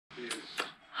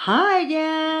Hi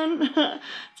again!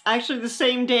 It's actually the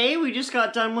same day. We just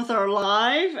got done with our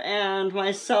live and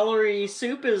my celery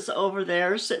soup is over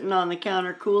there sitting on the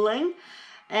counter cooling.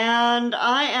 And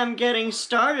I am getting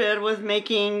started with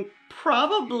making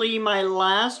probably my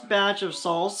last batch of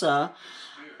salsa.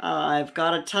 I've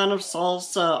got a ton of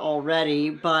salsa already,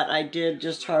 but I did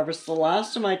just harvest the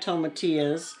last of my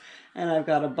tomatillas, and I've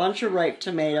got a bunch of ripe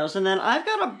tomatoes, and then I've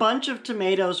got a bunch of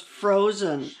tomatoes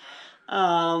frozen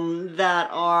that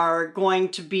are going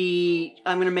to be,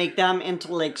 I'm going to make them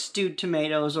into like stewed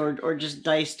tomatoes or just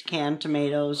diced canned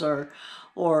tomatoes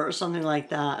or something like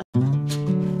that.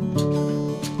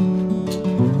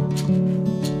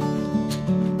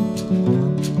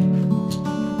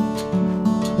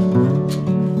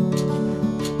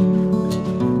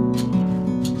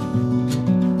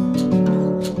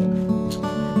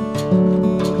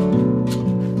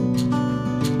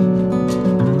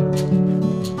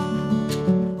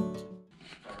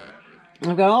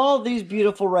 I've got all of these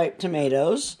beautiful ripe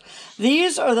tomatoes.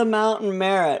 These are the Mountain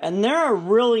Merit, and they're a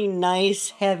really nice,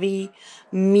 heavy,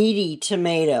 meaty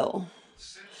tomato.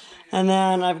 And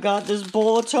then I've got this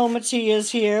bowl of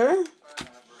tomatillas here,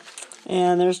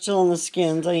 and they're still in the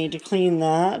skins. I need to clean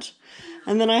that.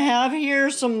 And then I have here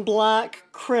some black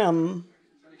Krim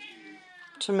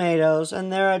tomatoes,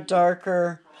 and they're a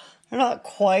darker, they're not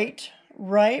quite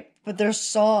ripe, but they're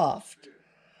soft.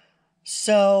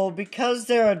 So because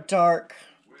they're a dark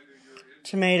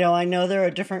tomato, I know they're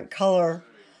a different color,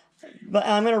 but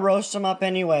I'm going to roast them up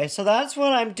anyway. So that's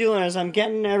what I'm doing, is I'm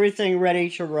getting everything ready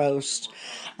to roast.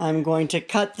 I'm going to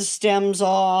cut the stems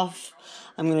off.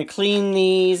 I'm going to clean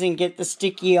these and get the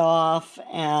sticky off,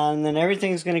 and then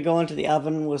everything's going to go into the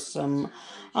oven with some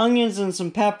onions and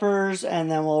some peppers, and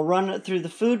then we'll run it through the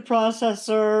food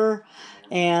processor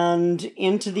and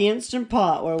into the Instant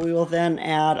Pot, where we will then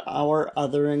add our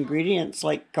other ingredients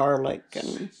like garlic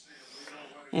and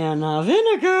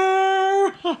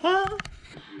vinegar.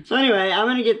 So anyway, I'm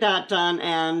going to get that done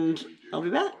and I'll be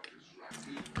back.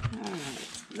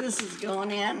 Alright, this is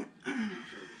going in.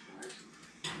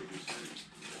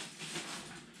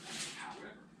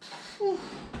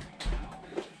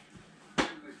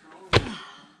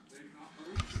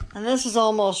 And this is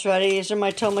almost ready. These are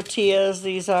my tomatillas.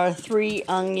 These are 3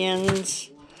 onions.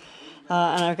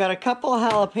 And I've got a couple of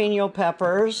jalapeno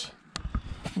peppers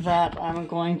that I'm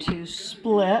going to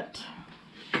split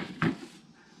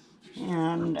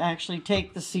and actually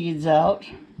take the seeds out,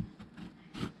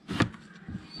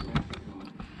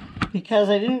 because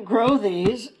I didn't grow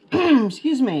these,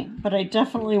 excuse me, but I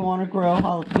definitely want to grow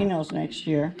jalapenos next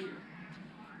year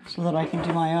so that I can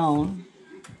do my own.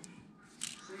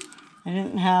 I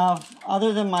didn't have,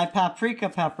 other than my paprika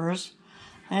peppers,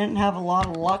 I didn't have a lot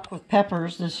of luck with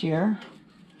peppers this year.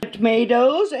 The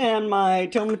tomatoes and my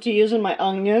tomatillas and my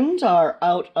onions are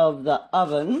out of the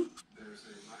oven.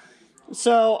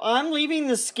 So I'm leaving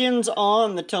the skins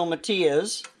on the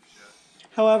tomatillas.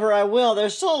 However, they're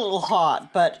still a little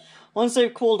hot, but once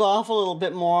they've cooled off a little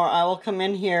bit more, I will come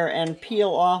in here and peel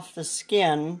off the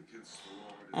skin.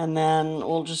 And then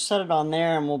we'll just set it on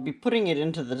there, and we'll be putting it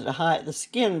into the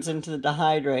skins into the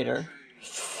dehydrator.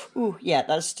 Ooh, yeah,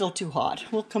 that's still too hot.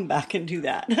 We'll come back and do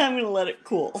that. I'm going to let it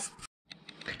cool.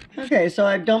 Okay, so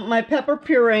I've dumped my pepper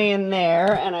puree in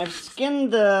there, and I've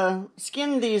skinned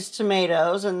these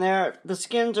tomatoes, and the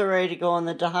skins are ready to go in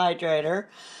the dehydrator.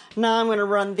 Now I'm going to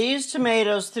run these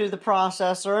tomatoes through the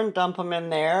processor and dump them in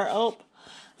there. Oh,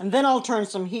 and then I'll turn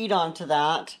some heat onto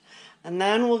that. And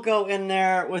then we'll go in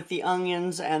there with the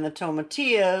onions and the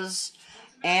tomatillas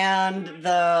and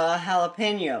the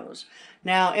jalapenos.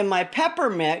 Now, in my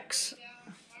pepper mix,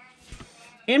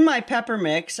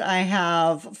 I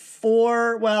have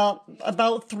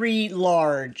about 3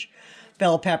 large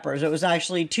bell peppers. It was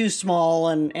actually 2 small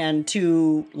and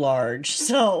 2 large.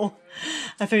 So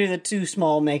I figured the 2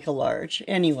 small make a large.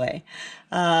 Anyway,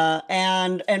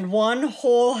 and 1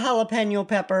 whole jalapeno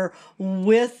pepper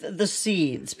with the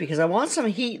seeds, because I want some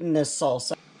heat in this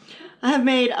salsa. I have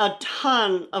made a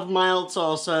ton of mild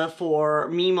salsa for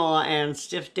Mima and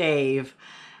Stiff Dave.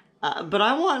 But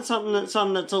I want some that's a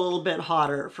little bit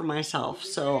hotter for myself,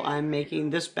 so I'm making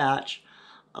this batch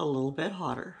a little bit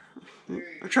hotter.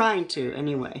 Or trying to,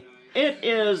 anyway. It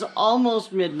is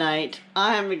almost midnight.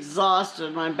 I am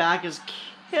exhausted. My back is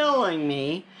killing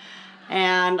me.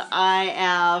 And I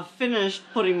have finished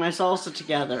putting my salsa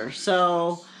together.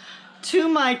 So, to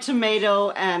my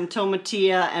tomato and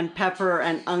tomatilla and pepper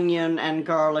and onion and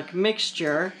garlic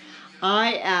mixture,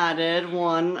 I added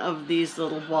 1 of these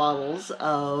little bottles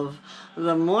of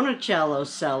the Monaciello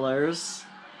Cellars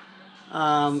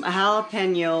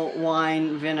jalapeno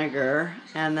wine vinegar,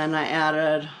 and then I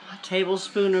added, I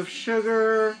tablespoon of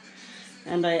sugar,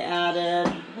 and I added,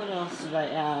 what else did I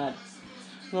add?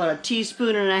 About a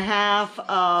teaspoon and a half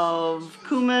of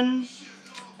cumin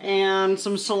and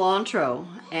some cilantro,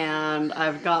 and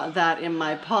I've got that in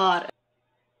my pot.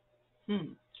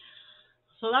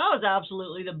 So that was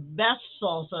absolutely the best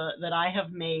salsa that I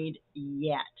have made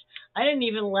yet. I didn't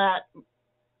even let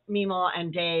Mima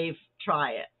and Dave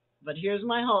try it. But here's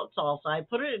my hot salsa. I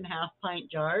put it in half-pint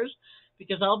jars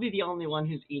because I'll be the only one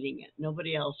who's eating it.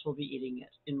 Nobody else will be eating it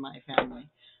in my family.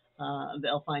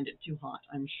 They'll find it too hot,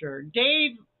 I'm sure.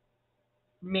 Dave,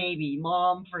 maybe.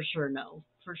 Mom, for sure no.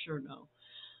 For sure no.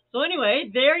 So anyway,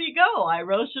 there you go. I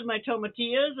roasted my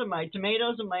tomatillas and my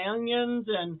tomatoes and my onions,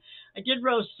 and I did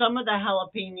roast some of the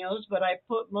jalapenos, but I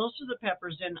put most of the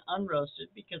peppers in unroasted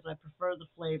because I prefer the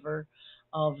flavor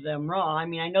of them raw. I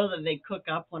mean, I know that they cook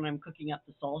up when I'm cooking up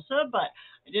the salsa, but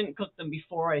I didn't cook them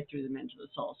before I threw them into the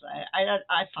salsa.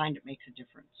 I find it makes a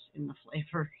difference in the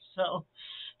flavor. So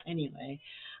anyway,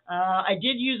 I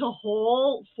did use a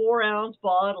whole 4-ounce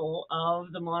bottle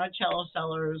of the Monaciello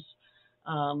Cellars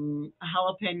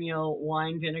jalapeno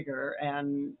wine vinegar,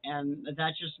 and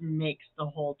that just makes the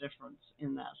whole difference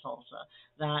in that salsa.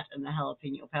 That and the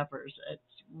jalapeno peppers.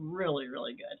 It's really,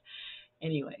 really good.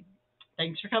 Anyway,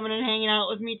 thanks for coming and hanging out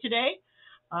with me today.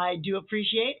 I do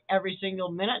appreciate every single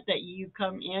minute that you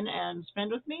come in and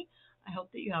spend with me. I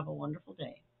hope that you have a wonderful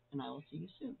day, and I will see you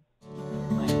soon.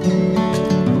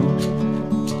 Bye.